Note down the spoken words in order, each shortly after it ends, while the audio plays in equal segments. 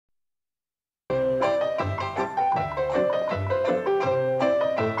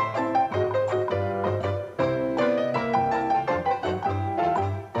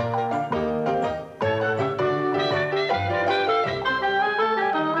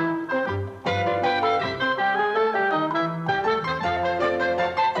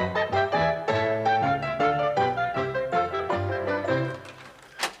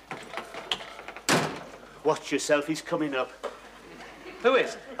Watch yourself, he's coming up. Who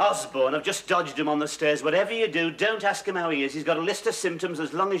is? Osborne. I've just dodged him on the stairs. Whatever you do, don't ask him how he is. He's got a list of symptoms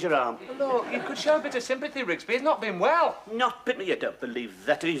as long as your arm. Look, you could show a bit of sympathy, Rigsby. He's not been well. Not bit me. You don't believe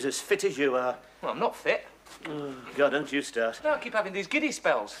that. He's as fit as you are. Well, I'm not fit. Oh, God, don't you start. No, I keep having these giddy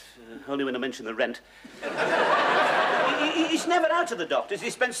spells. Only when I mention the rent. He's never out of the doctors. He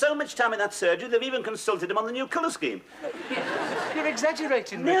spent so much time in that surgery, they've even consulted him on the new colour scheme. You're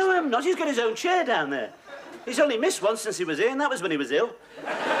exaggerating, Rigsby. No, I'm not. He's got his own chair down there. He's only missed once since he was here, and that was when he was ill. I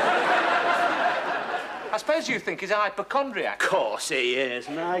suppose you think he's a hypochondriac. Of course he is.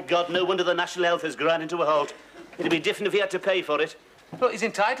 My God, no wonder the National Health has ground into a halt. It'd be different if he had to pay for it. Look, he's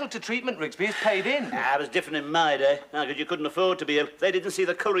entitled to treatment, Rigsby. He's paid in. Ah, it was different in my day. Because you couldn't afford to be ill. They didn't see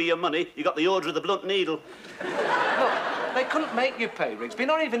the colour of your money. You got the order of the blunt needle. Look, they couldn't make you pay, Rigsby,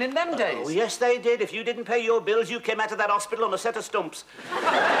 not even in them days. Oh, yes, they did. If you didn't pay your bills, you came out of that hospital on a set of stumps.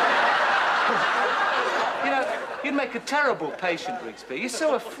 You know, you'd make a terrible patient, Rigsby. You're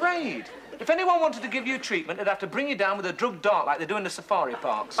so afraid. If anyone wanted to give you treatment, they'd have to bring you down with a drug dart like they do in the safari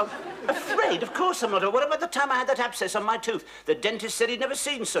parks. Oh, afraid? Of course I'm not. What about the time I had that abscess on my tooth? The dentist said he'd never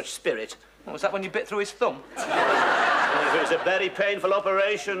seen such spirit. What, was that when you bit through his thumb? Oh, it was a very painful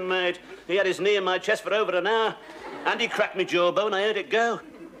operation, mate. He had his knee in my chest for over an hour. And he cracked me jawbone. I heard it go.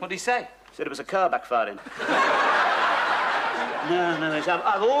 What'd he say? Said it was a car backfiring. No,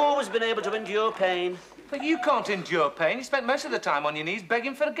 I've always been able to endure pain. But you can't endure pain. You spent most of the time on your knees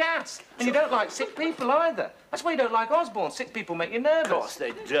begging for gas. And you don't like sick people either. That's why you don't like Osborne. Sick people make you nervous. Of course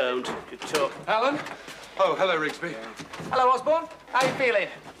they don't. Good talk. Alan? Oh, hello, Rigsby. Hello, Osborne. How you feeling?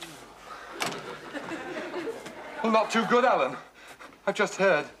 Well, not too good, Alan. I've just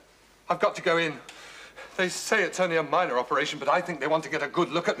heard. I've got to go in. They say it's only a minor operation, but I think they want to get a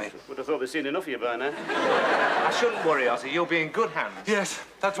good look at me. Would have thought they'd seen enough of you by now. I shouldn't worry, Ozzy. You'll be in good hands. Yes,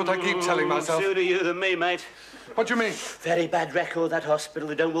 that's what I keep telling myself. Sooner you than me, mate. What do you mean? Very bad record, that hospital.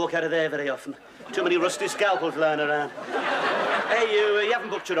 They don't walk out of there very often. Too many rusty scalpels lying around. Hey, you haven't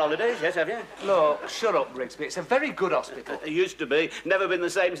booked your holidays yet, have you? Look, shut up, Rigsby. It's a very good hospital. It used to be. Never been the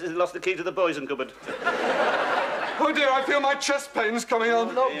same since they lost the key to the poison cupboard. Oh, dear, I feel my chest pains coming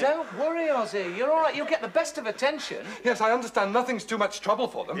on. Look, don't worry, Ozzy. You're all right. You'll get the best of attention. Yes, I understand nothing's too much trouble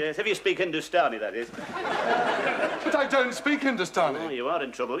for them. Yes, if you speak Hindustani, that is. But I don't speak Hindustani. Oh, you are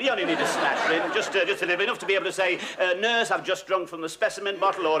in trouble. You only need a smatter in, just a little enough to be able to say, nurse, I've just drunk from the specimen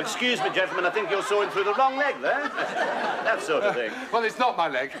bottle, or excuse me, gentlemen, I think you're sawing through the wrong leg there. That sort of thing. Well, it's not my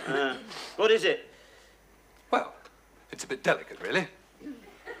leg. What is it? Well, it's a bit delicate, really.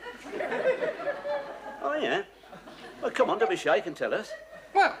 Oh, yeah? Well, come on, don't be shy, you can tell us.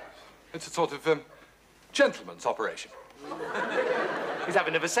 Well, it's a sort of, gentleman's operation. He's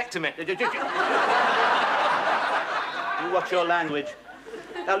having a vasectomy. You watch your language.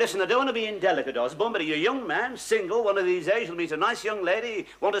 Now, listen, I don't want to be indelicate, Osborne, but you're a young man, single, one of these days you'll meet a nice young lady,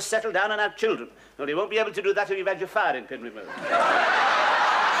 want to settle down and have children. Well, you won't be able to do that till you've had your firing pin removed. But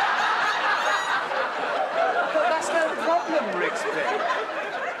that's no problem, Rigsby.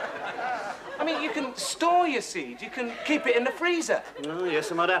 I mean, you can store your seed. You can keep it in the freezer. Oh, yes,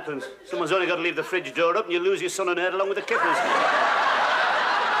 and what happens? Someone's only got to leave the fridge door up and you lose your son and heir along with the kippers.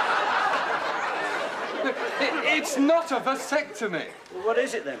 It's not a vasectomy. Well, what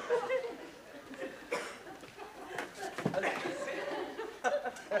is it, then?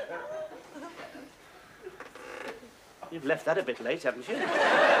 You've left that a bit late, haven't you?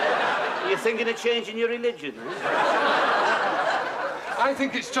 You're thinking of changing your religion, eh? I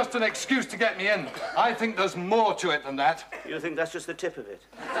think it's just an excuse to get me in. I think there's more to it than that. You think that's just the tip of it?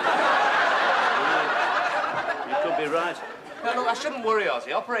 You could be right. No, look, I shouldn't worry,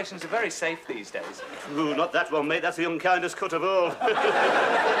 Ozzy. Operations are very safe these days. Ooh, not that one, mate. That's the unkindest cut of all.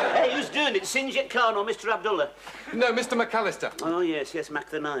 Hey, who's doing it? Sinjit Khan or Mr. Abdullah? No, Mr. McAllister. Oh, yes,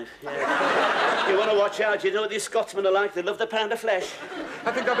 Mac the knife. Yeah. You want to watch out. You know what these Scotsmen are like. They love the pound of flesh.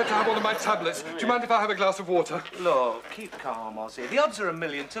 I think I better have one of my tablets. Do you mind if I have a glass of water? Look, keep calm, Ozzy. The odds are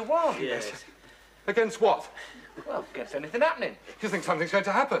 1,000,000 to 1. Yes. Against what? Well, against anything happening. You think something's going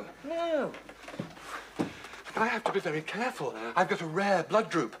to happen? No. But I have to be very careful. I've got a rare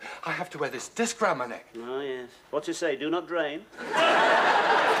blood group. I have to wear this disc round my neck. Oh, yes. What's it say? Do not drain.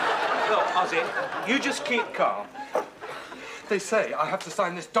 Look, Ozzy, you just keep calm. They say I have to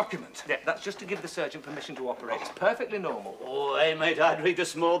sign this document. Yeah, that's just to give the surgeon permission to operate. It's perfectly normal. Oh, hey, mate, I'd read the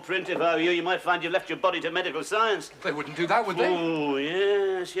small print if I were you. You might find you've left your body to medical science. They wouldn't do that, would they? Oh,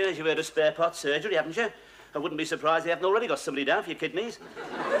 yes. You've had a spare part surgery, haven't you? I wouldn't be surprised they haven't already got somebody down for your kidneys.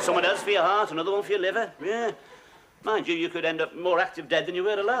 Someone else for your heart, another one for your liver. Yeah. Mind you, you could end up more active dead than you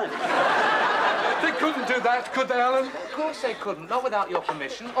were alive. They couldn't do that, could they, Alan? Of course they couldn't. Not without your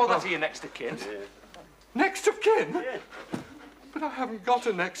permission. Or that of your next of kin. Yeah. Next of kin? Yeah. But I haven't got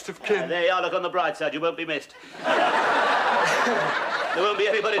a next of kin. There you are, look on the bright side, you won't be missed. There won't be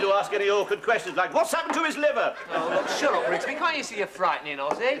anybody to ask any awkward questions like, what's happened to his liver? Oh, look, shut up, Rigsby. Can't you see you're frightening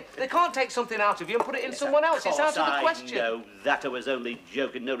us, eh? They can't take something out of you and put it in someone else. It's out of the question. No, that I was only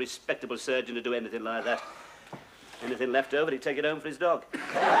joking. No respectable surgeon would do anything like that. Anything left over, he'd take it home for his dog.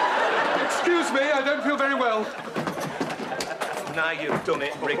 Excuse me, I don't feel very well. Now you've done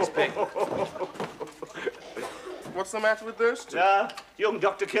it, Rigsby. What's the matter with those two? Young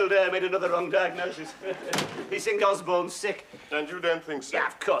Dr. Kildare made another wrong diagnosis. He thinks Osborne's sick. And you don't think so? Yeah,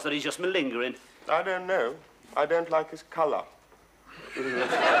 of course, but he's just malingering. I don't know. I don't like his colour.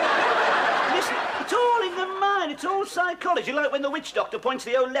 Listen, it's all in the mind. It's all psychology. Like when the witch doctor points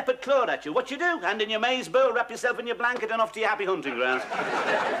the old leopard claw at you. What you do? Hand in your maize bowl, wrap yourself in your blanket and off to your happy hunting grounds.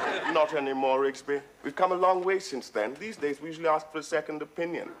 Not anymore, Rigsby. We've come a long way since then. These days, we usually ask for a second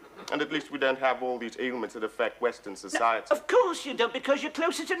opinion. And at least we don't have all these ailments that affect Western society. Of course you don't, because you're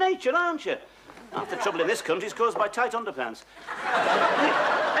closer to nature, aren't you? Half the trouble in this country is caused by tight underpants.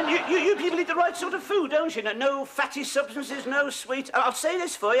 And you people eat the right sort of food, don't you? No fatty substances, no sweet. I'll say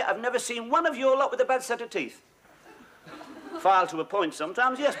this for you, I've never seen one of your lot with a bad set of teeth. File to a point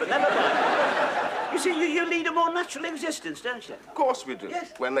sometimes, yes, but never mind. You see, you lead a more natural existence, don't you? Of course we do.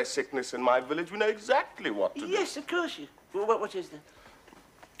 Yes. When there's sickness in my village, we know exactly what to do. Yes, of course you. Well, what is that?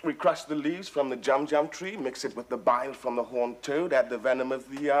 We crush the leaves from the jam tree, mix it with the bile from the horned toad, add the venom of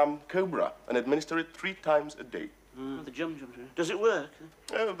the cobra, and administer it 3 times a day. The jum tree. Does it work?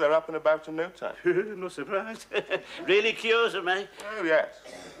 Oh, they're up and about in no time. I'm not surprised. Really cures them, eh? Oh, yes.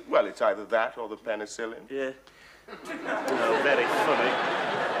 Well, it's either that or the penicillin. Yeah. Oh, very funny.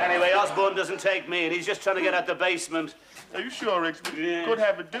 Anyway, Osborne doesn't take me, and he's just trying to get out the basement. Are you sure, Rigsby? Yeah. Could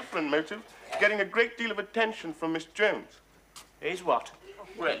have a different motive. Getting a great deal of attention from Miss Jones. He's what?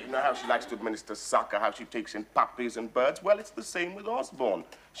 Well, you know how she likes to administer sucker, how she takes in puppies and birds. Well, it's the same with Osborne.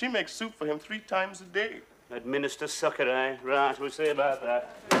 She makes soup for him 3 times a day. Administer sucker, eh? Right, we'll see about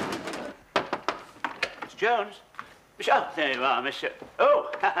that. Miss Jones? Oh, there you are, Miss Jones. Oh,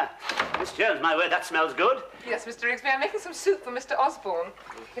 Miss Jones, my word, that smells good. Yes, Mr. Rigsby, I'm making some soup for Mr. Osborne.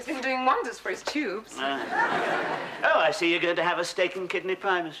 He's been doing wonders for his tubes. Oh, I see you're going to have a steak and kidney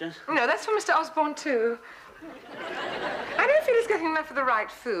pie, Miss Jones. No, that's for Mr. Osborne, too. I don't feel he's getting enough of the right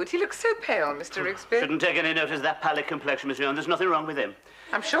food. He looks so pale, Mr. Rigsby. Shouldn't take any notice of that pallid complexion, Miss Jones. There's nothing wrong with him.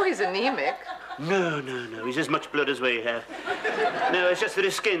 I'm sure he's anemic. No. He's as much blood as we have. No, it's just that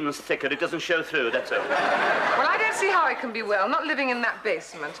his skin's thicker. It doesn't show through, that's all. Well, I don't see how he can be well, not living in that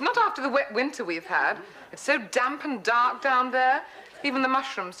basement. Not after the wet winter we've had. It's so damp and dark down there. Even the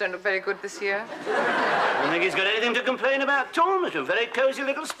mushrooms don't look very good this year. I don't think he's got anything to complain about at all, Miss Jones. Very cosy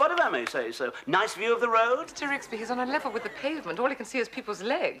little spot, if I may say so. Nice view of the road. Mr. Rigsby, he's on a level with the pavement. All he can see is people's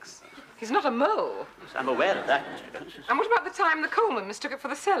legs. He's not a mole. I'm aware of that, Mr. Jones. And what about the time the coalman mistook it for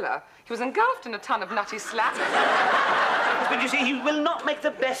the cellar? He was engulfed in a ton of nutty slats. But you see, he will not make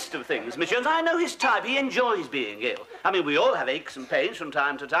the best of things, Miss Jones. I know his type. He enjoys being ill. I mean, we all have aches and pains from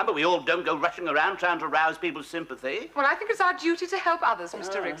time to time, but we all don't go rushing around trying to rouse people's sympathy. Well, I think it's our duty to help others,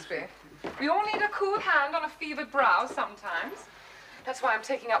 Mr. Rigsby. We all need a cool hand on a fevered brow sometimes. That's why I'm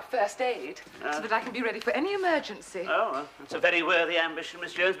taking up first aid, so that I can be ready for any emergency. Oh, well, it's a very worthy ambition,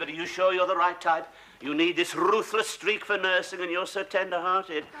 Miss Jones, but are you sure you're the right type? You need this ruthless streak for nursing, and you're so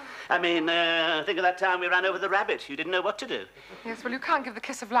tender-hearted. I mean, think of that time we ran over the rabbit. You didn't know what to do. Yes, well, you can't give the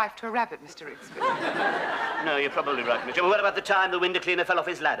kiss of life to a rabbit, Mr. Rigsby. No, you're probably right, Miss Jones. Well, what about the time the window cleaner fell off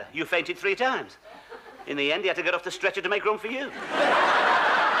his ladder? You fainted 3 times. In the end, he had to get off the stretcher to make room for you.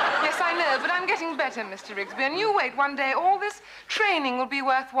 Yes, I know, but I'm getting better, Mr. Rigsby, and you wait one day, all this training will be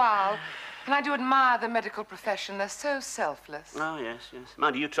worthwhile. And I do admire the medical profession. They're so selfless. Oh, yes.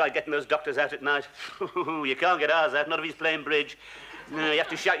 Mind you tried getting those doctors out at night. You can't get ours out, not if he's playing bridge. No, you have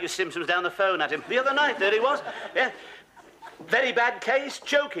to shout your symptoms down the phone at him. The other night, there he was. Yeah. Very bad case,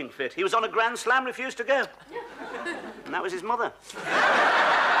 choking fit. He was on a Grand Slam, refused to go. And that was his mother.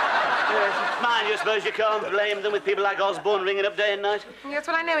 Mind you, I suppose you can't blame them with people like Osborne ringing up day and night. Yes,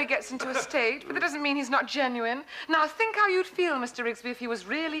 well, I know he gets into a state, but that doesn't mean he's not genuine. Now, think how you'd feel, Mr. Rigsby, if he was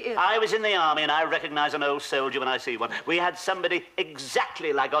really ill. I was in the army, and I recognise an old soldier when I see one. We had somebody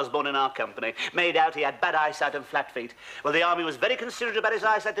exactly like Osborne in our company. Made out he had bad eyesight and flat feet. Well, the army was very considerate about his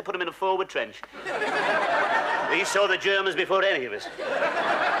eyesight. They put him in a forward trench. He saw the Germans before any of us.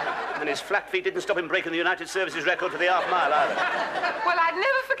 And his flat feet didn't stop him breaking the United Services record for the half-mile either. Well, I'd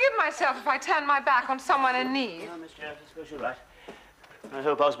never forgive myself if I turned my back on someone in need. Oh, Miss Jones, I suppose you're right. I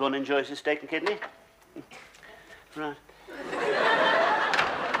hope Osborne enjoys his steak and kidney. Right.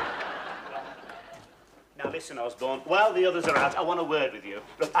 Now, listen, Osborne. While the others are out, I want a word with you.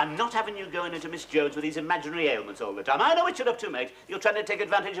 Look, I'm not having you going into Miss Jones with these imaginary ailments all the time. I know what you're up to, mate. You're trying to take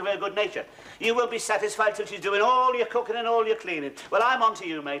advantage of her good nature. You won't be satisfied till she's doing all your cooking and all your cleaning. Well, I'm on to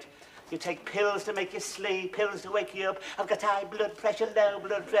you, mate. You take pills to make you sleep, pills to wake you up. I've got high blood pressure, low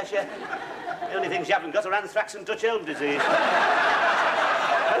blood pressure. The only things you haven't got are anthrax and Dutch elm disease.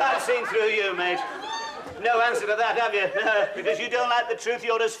 Well, I've seen through you, mate. No answer to that, have you? No, because you don't like the truth.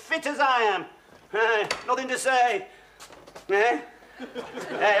 You're as fit as I am. Nothing to say. Eh?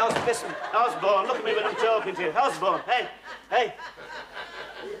 Hey, listen, Osborne, look at me when I'm talking to you. Osborne, hey, hey.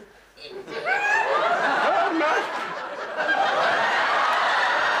 Oh, no.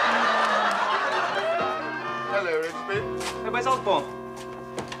 Hello, Rigsby. Hey, where's Osborne?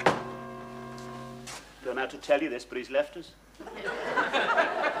 Don't know how to tell you this, but he's left us.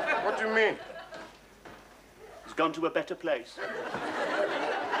 What do you mean? He's gone to a better place.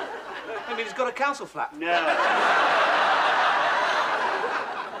 I mean, he's got a council flat. No.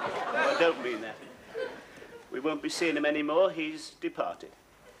 I don't mean that. We won't be seeing him anymore. He's departed.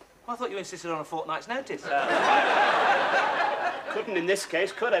 Well, I thought you insisted on a fortnight's notice. Couldn't in this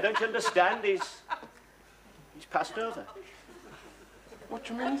case, could I? Don't you understand? He's passed over. What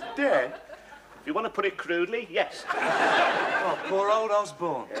do you mean he's dead? If you want to put it crudely, yes. Oh, poor old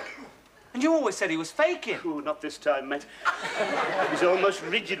Osborne. Yeah. And you always said he was faking. Oh, not this time, mate. He was almost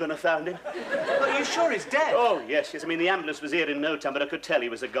rigid when I found him. But are you sure he's dead? Oh, yes. I mean, the ambulance was here in no time, but I could tell he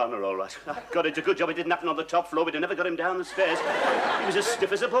was a goner, all right. God, it's a good job it didn't happen on the top floor. We'd have never got him down the stairs. He was as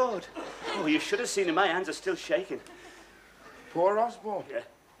stiff as a board. Oh, you should have seen him. My hands are still shaking. Poor Osborne. Yeah.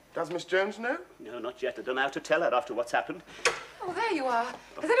 Does Miss Jones know? No, not yet. I don't know how to tell her after what's happened. Oh, there you are.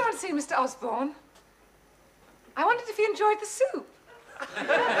 Has anyone seen Mr. Osborne? I wondered if he enjoyed the soup. What's the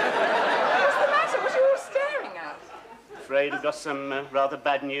matter? What are you all staring at? Afraid I've got some rather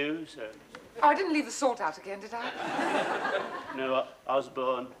bad news. Oh, I didn't leave the salt out again, did I? No,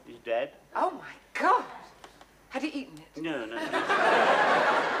 Osborne is dead. Oh, my God. Had he eaten it? No.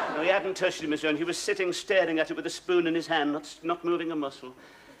 No, he hadn't touched it, Miss Jones. He was sitting staring at it with a spoon in his hand, not moving a muscle.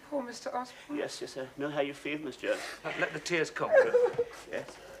 Poor Mr. Osborne. Yes, I know how you feel, Miss Jones. Let the tears come.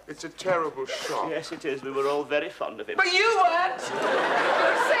 Yes. It's a terrible shock. Yes, it is. We were all very fond of him. But you weren't!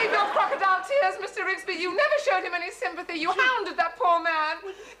 Save your crocodile tears, Mr. Rigsby. You never showed him any sympathy. You hounded that poor man,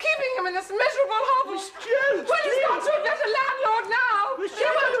 keeping him in this miserable hovel. Miss Jones! Well, he's gone to a better landlord now. He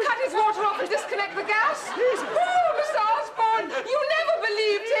won't cut his water off and disconnect the gas. Oh, Mr. Osborne, you never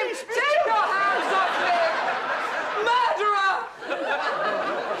believed him. Take your hands off me. Murderer!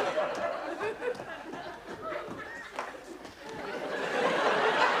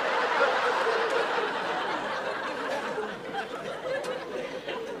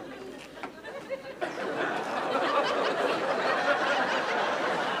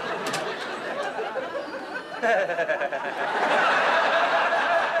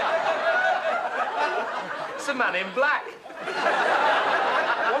 It's a man in black.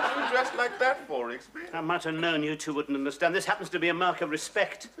 What are you dressed like that for, Rigsby? I might have known you two wouldn't understand. This happens to be a mark of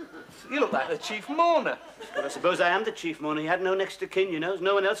respect. You look like the chief mourner. Well, I suppose I am the chief mourner. He had no next of kin, you know. There's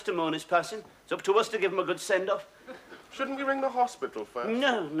no one else to mourn his passing. It's up to us to give him a good send-off. Shouldn't we ring the hospital first?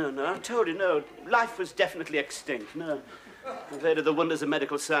 No. I told you, no. Life was definitely extinct, no. Compared to the wonders of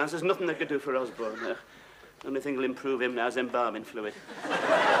medical science, there's nothing they could do for Osborne, no. The only thing that'll improve him now is embalming fluid. Do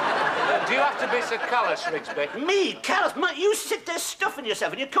you have to be so callous, Rigsby? Me? Callous? You sit there stuffing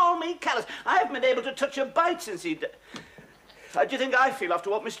yourself and you call me callous. I haven't been able to touch a bite since he... How do you think I feel after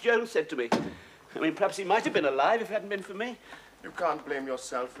what Miss Jones said to me? I mean, perhaps he might have been alive if it hadn't been for me. You can't blame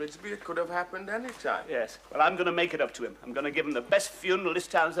yourself, Rigsby. It could have happened any time. Yes. Well, I'm going to make it up to him. I'm going to give him the best funeral this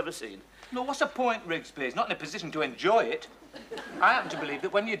town's ever seen. No, what's the point, Rigsby? He's not in a position to enjoy it. I happen to believe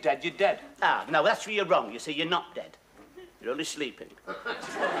that when you're dead, you're dead. Ah, now that's where you're wrong. You see, you're not dead. You're only sleeping.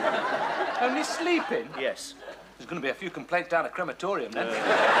 Only sleeping? Yes. There's going to be a few complaints down at crematorium then.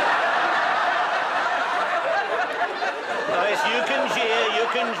 Oh, yes, you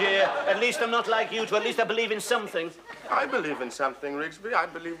can jeer. At least I'm not like you two. At least I believe in something. I believe in something, Rigsby. I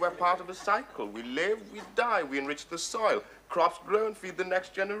believe we're part of a cycle. We live, we die, we enrich the soil. Crops grow and feed the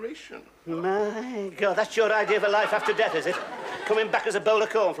next generation. My God, that's your idea of a life after death, is it? Coming back as a bowl of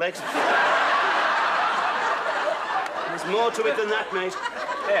cornflakes? There's more to it than that, mate.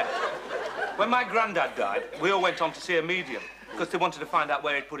 Yeah. When my granddad died, we all went on to see a medium because they wanted to find out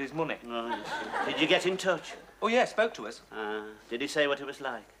where he'd put his money. Oh, I see. Did you get in touch? Oh, yeah, spoke to us. Did he say what it was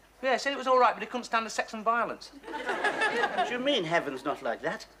like? Yeah, said it was all right, but he couldn't stand the sex and violence. What do you mean heaven's not like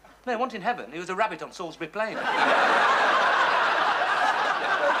that? No, he wasn't in heaven. He was a rabbit on Salisbury Plain.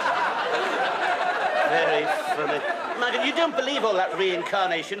 Very very funny. Mind you don't believe all that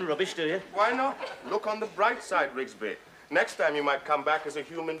reincarnation rubbish, do you? Why not? Look on the bright side, Rigsby. Next time you might come back as a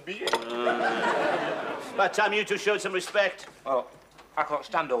human being. By the time you two showed some respect. Oh, I can't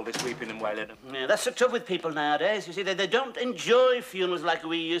stand all this weeping and wailing. Yeah, that's the trouble with people nowadays. You see, they don't enjoy funerals like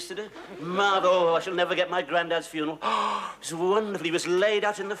we used to do. Mother, oh, I shall never get my granddad's funeral. Oh, it was wonderful. He was laid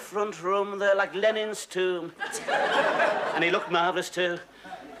out in the front room there like Lenin's tomb. And he looked marvellous, too.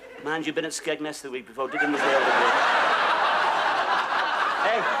 Mind you, been at Skegness the week before. Did him as well.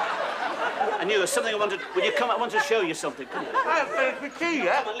 Hey, I knew there was something I wanted. Will you come? I want to show you something. Come on. I haven't finished with tea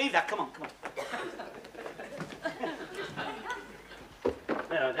yet. Come on, leave that. Come on, come on.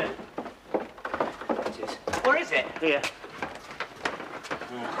 There, there. It is. Where is it? Here.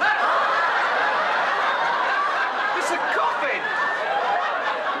 It's a coffin!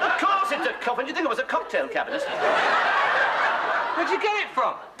 Of course it's a coffin. Do you think it was a cocktail cabinet? Where'd you get it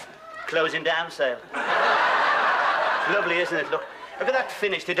from? Closing down sale. It's lovely, isn't it? Look at that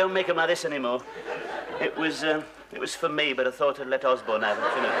finish. They don't make them like this anymore. It was for me, but I thought I'd let Osborne have it,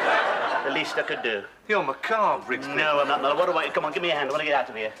 you know. The least I could do. You're macabre, Rigsby. No, I'm not. What do I... Come on, give me a hand. I want to get out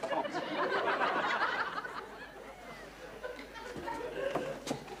of here. Come on.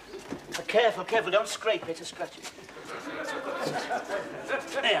 Careful, careful. Don't scrape it or scratch it.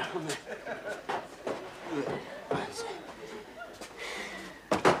 There, on there.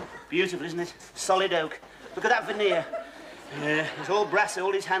 Beautiful, isn't it? Solid oak. Look at that veneer. Yeah, it's all brass.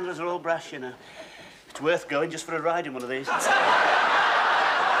 All these handles are all brass, you know. It's worth going just for a ride in one of these. You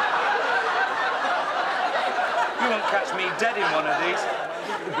won't catch me dead in one of these.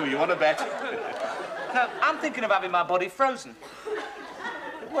 Who you want to bet? No, I'm thinking of having my body frozen.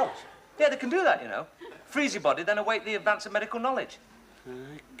 What? Yeah, they can do that, you know. Freeze your body, then await the advance of medical knowledge. Oh,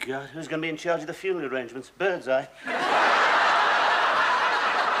 God, who's going to be in charge of the funeral arrangements? Birdseye.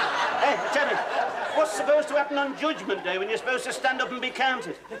 Hey, tell me, what's supposed to happen on Judgment Day when you're supposed to stand up and be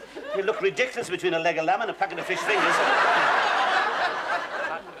counted? You look ridiculous between a leg of lamb and a packet of fish fingers.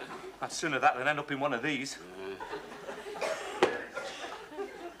 I'd sooner that than end up in one of these.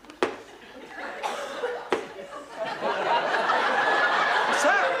 What's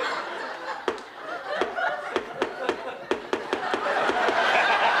that?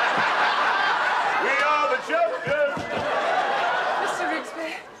 We are the champions! Mr.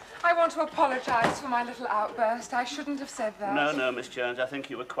 Rigsby, I want to apologise for my little outburst. I shouldn't have said that. No, no, Miss Jones, I think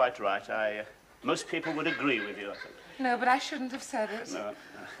you were quite right. Most people would agree with you, I think. No, but I shouldn't have said it. No.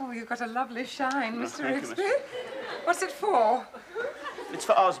 Oh, you've got a lovely shine, Mr. thank you, Rigsby. What's it for? It's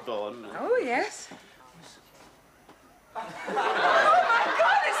for Osborne. Oh, yes. Oh, my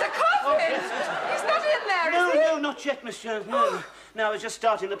God, it's a coffin! He's not in there, is he? No, not yet, Miss Jones. No. No, I was just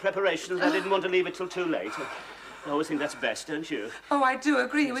starting the preparations. I didn't want to leave it till too late. I always think that's best, don't you? Oh, I do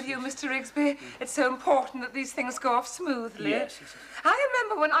agree with you, Mr. Rigsby. It's so important that these things go off smoothly. Yes. I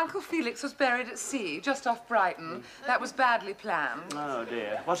remember when Uncle Felix was buried at sea, just off Brighton. That was badly planned. Oh,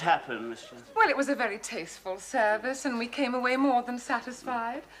 dear. What happened, Miss Jones? Well, it was a very tasteful service, and we came away more than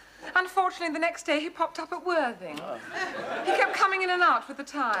satisfied. Unfortunately, the next day he popped up at Worthing. Oh. He kept coming in and out with the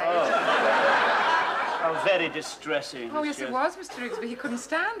tide. Oh, very distressing. Oh, Miss yes, it Jones. was, Mr. Rigsby. He couldn't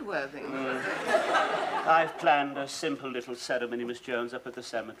stand Worthing. I've planned a simple little ceremony, Miss Jones, up at the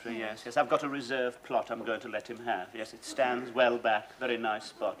cemetery, yes. I've got a reserve plot I'm going to let him have. Yes, it stands well back, very nice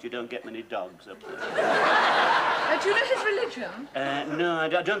spot. You don't get many dogs up there. Do you know his religion? No, I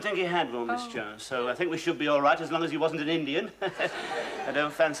don't think he had one, Miss Jones, so I think we should be all right as long as he wasn't an Indian. I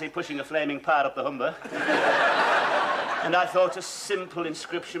don't fancy pushing a flaming pyre up the Humber. And I thought a simple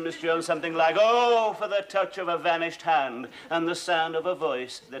inscription, Miss Jones, something like, "Oh, for the touch of a vanished hand and the sound of a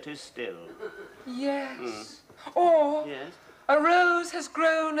voice that is still." Yes. Or, Yes? a rose has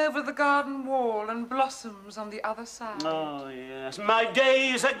grown over the garden wall and blossoms on the other side. Oh, yes. My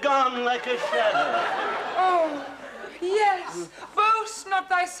days are gone like a shadow. Oh, yes. Boast not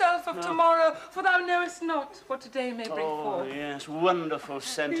thyself of tomorrow, for thou knowest not what today may bring Oh, forth. yes. Wonderful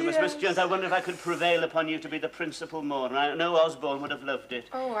sentiments. Miss Yes. Jones, I wonder if I could prevail upon you to be the principal mourner. I know Osborne would have loved it.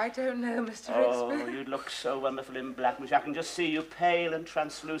 Oh, I don't know, Mr. Oh, Rigsby. you'd look so wonderful in black, Miss. I can just see you pale and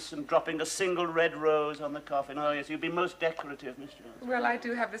translucent, dropping a single red rose on the coffin. Oh, yes, you'd be most decorative, Miss Jones. Well, I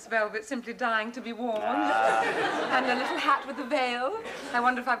do have this velvet simply dying to be worn. And a little hat with a veil. I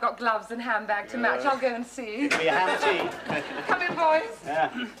wonder if I've got gloves and handbag to match. I'll go and see. Be a ham tea. Come in, boys. Yeah.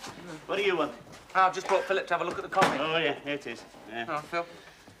 What do you want? I've just brought Philip to have a look at the coffin. Oh, yeah, here it is. Yeah. Oh, Phil.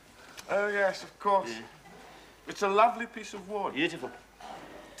 Oh, yes, of course. Yeah. It's a lovely piece of wood. Beautiful.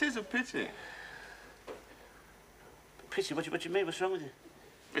 It is a pity. Pity, what do you mean? What's wrong with you?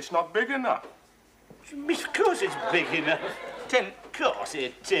 It's not big enough. Of course it's big enough. Tim, Of course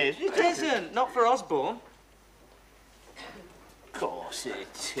it is. it isn't. Not for Osborne. course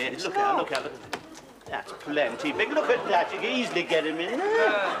it is. Look at it. That's plenty big. Look at that. You can easily get him in there.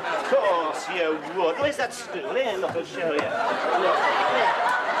 Of course you would. Where's that stool? Here, look, I'll show you. Look.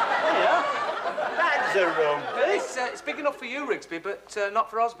 There you are. That's a room. It's big enough for you, Rigsby, but not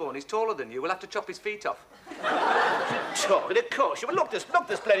for Osborne. He's taller than you. We'll have to chop his feet off. Talking, of course. Well, look, there's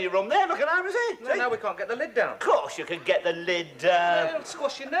plenty of room there. Look at that, see? No, we can't get the lid down. Of course you can get the lid down. It'll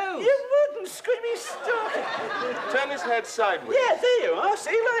squash your nose. You wouldn't scream me stuck. Turn his head sideways. Yeah, there you are.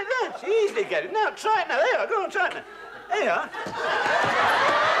 See, like that. You easily get it. Now, try it now. There you are. Go on, try it now. There you are.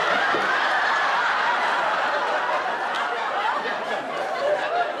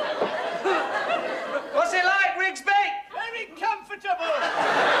 What's it like, Rigsby? Very comfortable.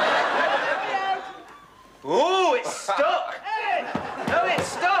 Oh, it's stuck. No, it's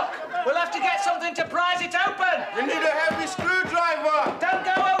stuck. We'll have to get something to prise it open. You need a heavy screwdriver. Don't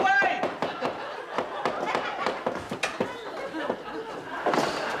go away.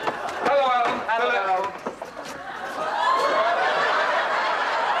 Hello, Alan. Hello.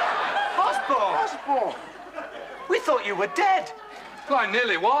 Osborne. We thought you were dead. Well, I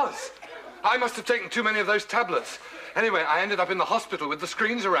nearly was. I must have taken too many of those tablets. Anyway, I ended up in the hospital with the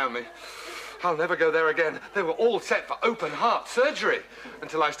screens around me. I'll never go there again. They were all set for open heart surgery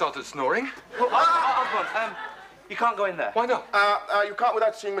until I started snoring. Osborne, you can't go in there. Why not? You can't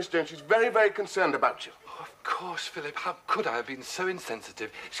without seeing Miss Jones. She's very, very concerned about you. Oh, of course, Philip. How could I have been so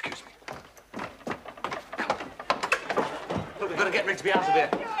insensitive? Excuse me. Look, we've got to get Rigsby out of here.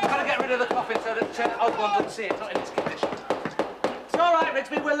 We've got to get rid of the coffin so that Osborne doesn't see it. It's not in its condition. It's all right,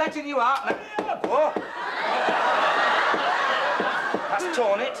 Rigsby. We're letting you out. Whoa. That's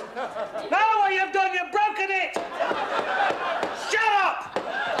torn it. No, what you've done, you've broken it! Shut up!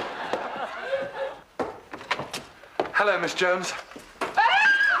 Hello, Miss Jones.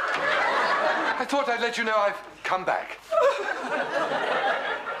 I thought I'd let you know I've come back.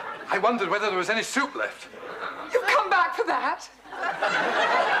 I wondered whether there was any soup left. You've come back for that?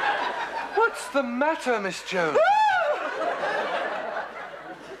 What's the matter, Miss Jones?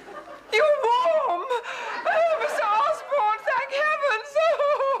 You're warm. Oh, Mr. Osborne, thank heavens.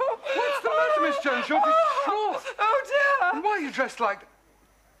 Oh. What's the matter, Miss Jones? You're distraught. Oh, dear. And why are you dressed like...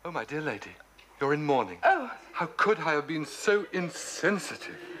 Oh, my dear lady, you're in mourning. Oh. How could I have been so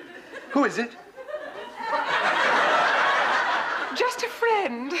insensitive? Who is it? Just a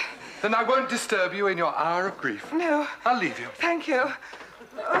friend. Then I won't disturb you in your hour of grief. No. I'll leave you. Thank you.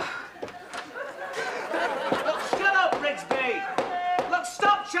 Look, shut up, Rigsby! Look,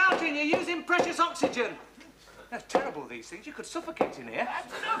 stop shouting. You're using precious oxygen. That's terrible, these things. You could suffocate in here.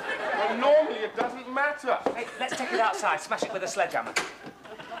 Well, normally it doesn't matter. Hey, let's take it outside. Smash it with a sledgehammer.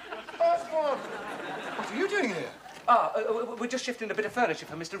 Osborne. What are you doing here? We're just shifting a bit of furniture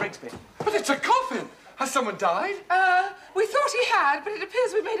for Mr. Rigsby. But it's a coffin. Has someone died? We thought he had, but it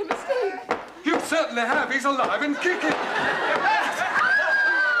appears we made a mistake. You certainly have. He's alive and kicking.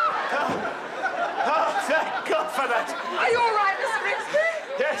 Oh, thank God for that. Are you all right, Mr. Rigsby?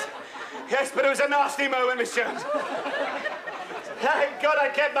 Yes, but it was a nasty moment, Miss Jones. Thank God I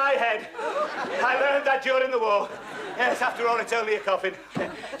kept my head. I learned that during the war. Yes, after all, it's only a coffin.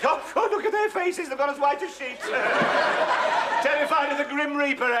 Oh, look at their faces. They've gone as white as sheets. Terrified of the Grim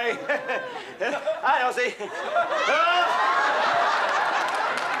Reaper, eh? Hi, Ozzy.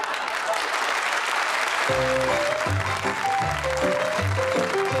 Oh.